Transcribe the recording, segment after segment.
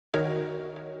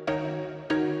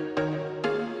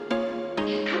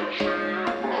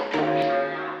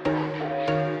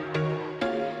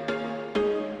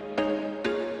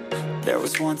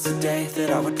was once a day that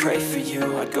I would pray for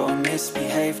you. I'd go and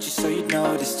misbehave just so you'd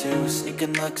notice too.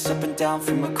 Sneaking looks up and down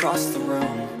from across the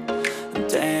room. And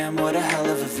damn, what a hell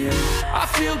of a view. I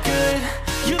feel good,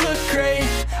 you look great,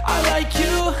 I like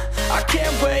you, I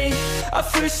can't wait. A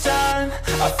first time,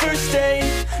 a first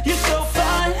date, you're so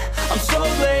fine, I'm so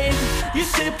late. You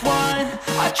sip wine,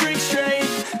 I drink straight,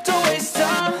 don't waste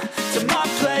time to my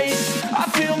place. I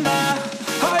feel my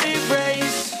heart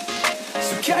erase,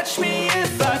 so catch me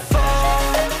if I fall.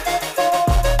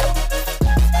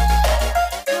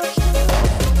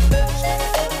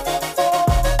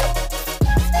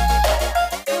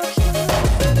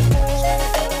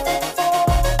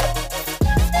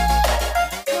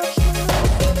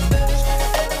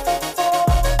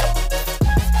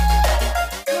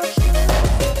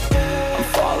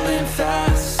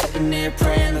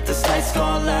 Praying that this night's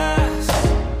gonna last.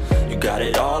 You got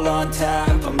it all on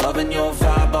tap, I'm loving your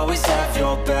vibe, always have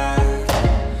your back.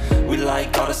 We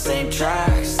like all the same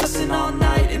tracks, listen all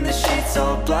night in the sheets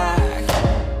all black.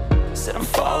 Said I'm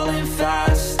falling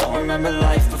fast, don't remember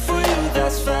life before you,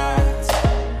 that's facts.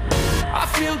 I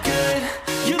feel good,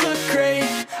 you look great,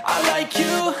 I like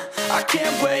you, I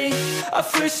can't wait. A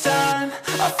first time,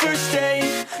 a first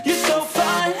date, you're so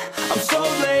fine, I'm so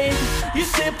late. You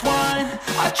sip wine,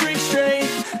 I drink straight,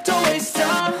 don't waste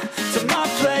time to my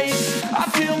place. I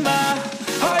feel my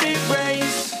heart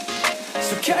erase,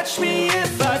 so catch me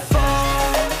if I fall.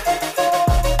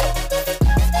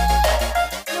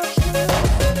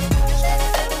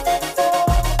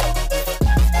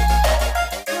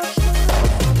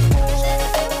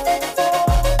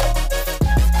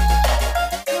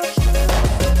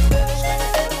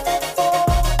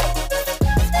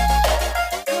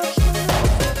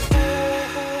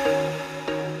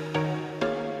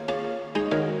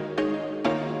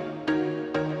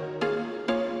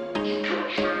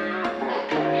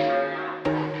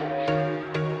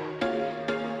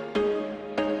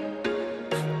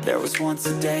 There was once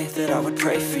a day that I would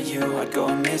pray for you. I'd go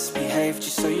and misbehave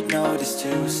just so you'd notice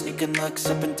too. Sneaking looks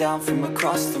up and down from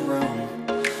across the room.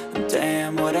 And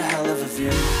damn, what a hell of a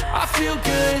view. I feel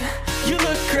good, you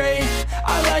look great,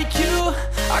 I like you,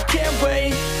 I can't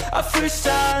wait. A first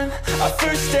time, a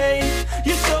first date,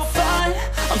 you're so fine,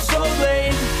 I'm so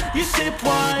late. You sip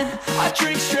wine, I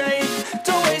drink straight,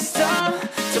 don't waste time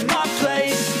to my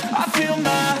place. I feel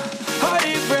my heart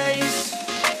erase,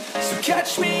 so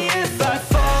catch me if I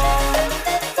fall.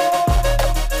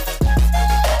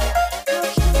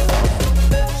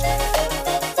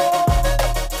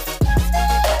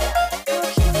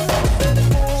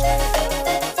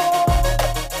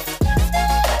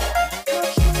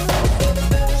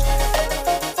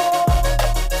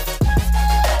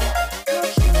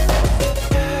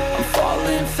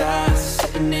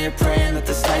 Praying that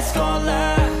this night's gonna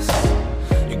last.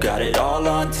 You got it all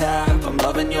on tap, I'm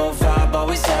loving your vibe,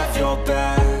 always have your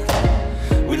back.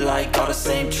 We like all the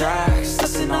same tracks,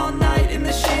 listen all night in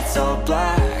the sheets all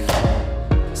black.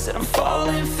 Said I'm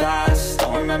falling fast,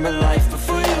 don't remember life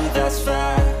before you, that's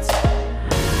facts.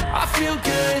 I feel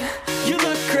good, you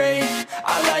look great,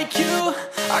 I like you,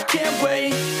 I can't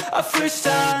wait. A first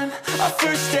time, a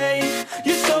first date,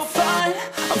 you're so fine,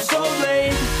 I'm so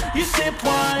late. You sip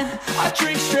wine, I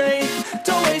drink straight,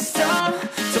 don't waste time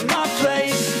to my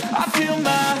place. I feel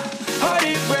my heart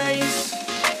erase,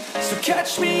 so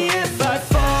catch me if I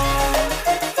fall.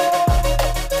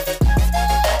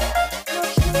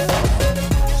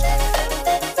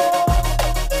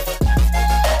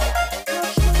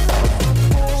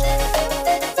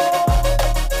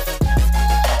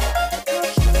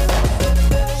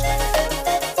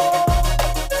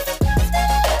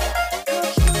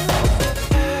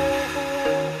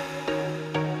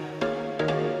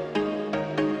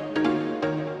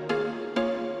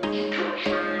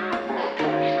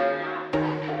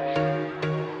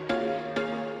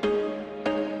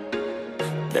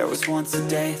 There was once a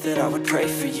day that I would pray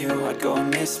for you. I'd go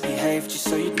and misbehave just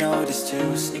so you'd notice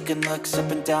too. Sneaking looks up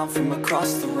and down from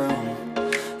across the room.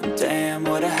 And damn,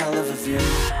 what a hell of a view.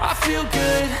 I feel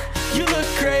good, you look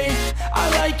great, I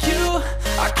like you,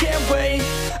 I can't wait.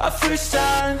 A first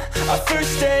time, a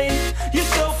first date,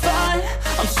 you're so fine,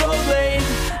 I'm so late.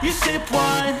 You sip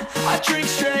wine, I drink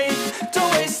straight,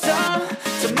 don't waste time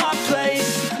to my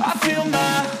place. I feel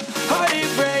my heart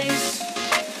erase,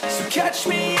 so catch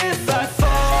me if I fall.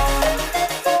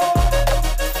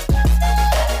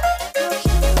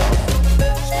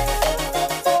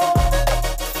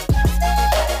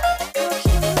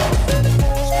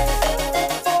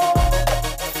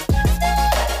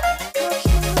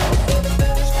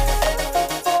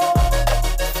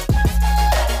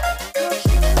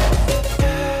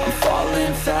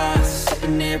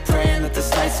 Praying that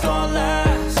this night's gonna last.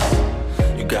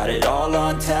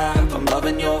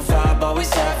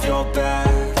 always have your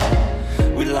back.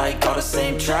 We like all the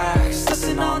same tracks,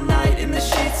 listen all night in the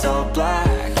sheets all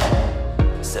black.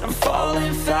 Said I'm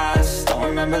falling fast, don't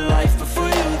remember life before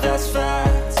you, that's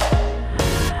facts.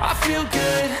 I feel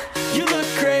good, you look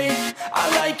great, I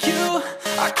like you,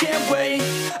 I can't wait.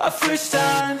 A first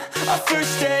time, a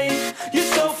first date,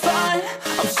 you're so fine,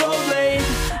 I'm so late.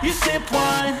 You sip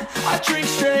wine, I drink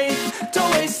straight,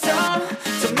 don't waste time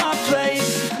to my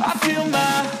place. I feel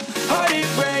my heart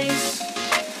erase,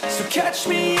 so catch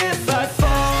me if I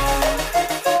fall.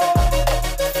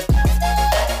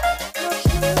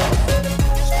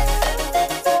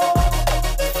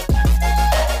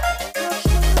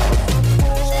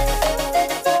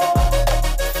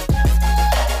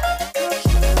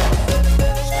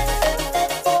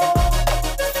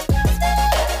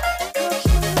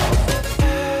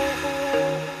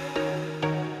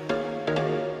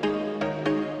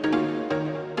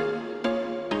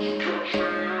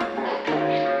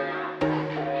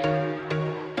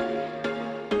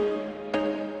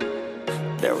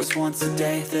 There was once a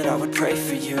day that I would pray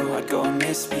for you. I'd go and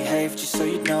misbehave just so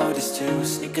you'd notice too.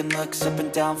 Sneaking looks up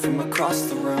and down from across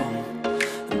the room.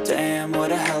 And damn,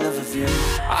 what a hell of a view.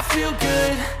 I feel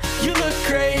good, you look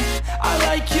great, I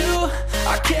like you,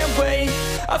 I can't wait.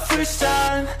 A first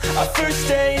time, a first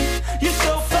date, you're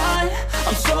so fine,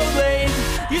 I'm so late.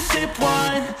 You sip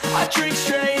wine, I drink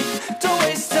straight, don't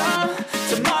waste time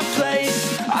to my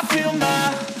place. I feel my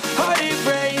heart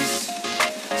erase,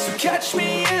 so catch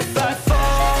me if I fall.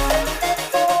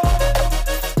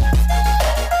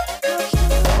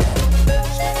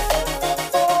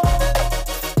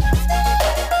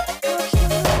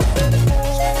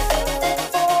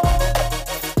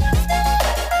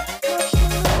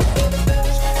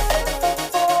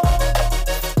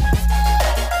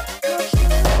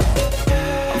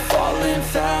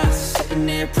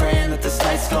 Praying that this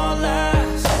night's gonna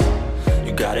last.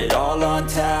 You got it all on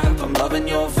tap, I'm loving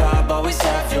your vibe, always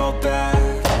have your back.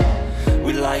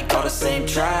 We like all the same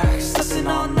tracks, listen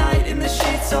all night in the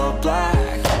sheets all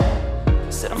black.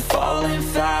 Said I'm falling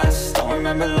fast, don't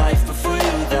remember life before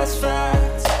you, that's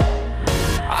facts.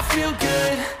 I feel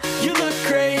good, you look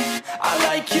great, I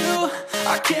like you,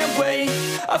 I can't wait.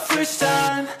 A first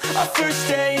time, a first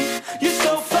date, you're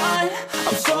so fine,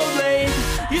 I'm so late.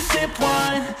 You sip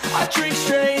wine, I drink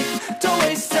straight, don't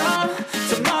waste time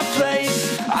to my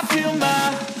place. I feel my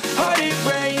heart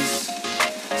erase,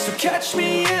 so catch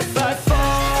me if I fall.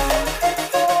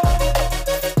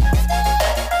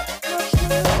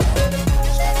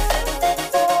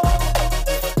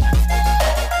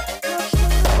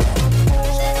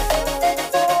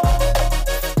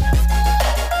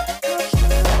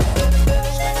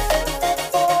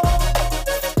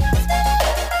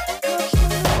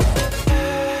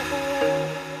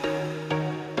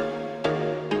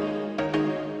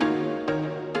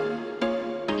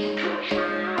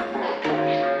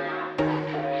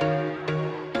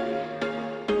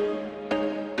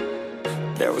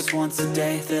 There was once a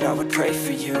day that I would pray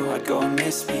for you. I'd go and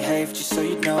misbehave just so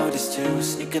you'd notice too.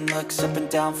 Sneaking looks up and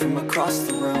down from across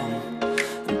the room.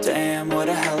 And damn, what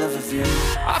a hell of a view.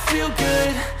 I feel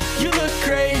good, you look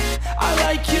great, I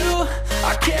like you,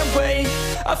 I can't wait.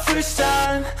 A first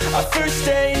time, a first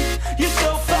date, you're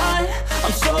so fine,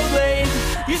 I'm so late.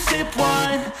 You sip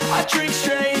wine, I drink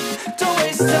straight, don't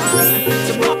waste time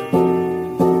to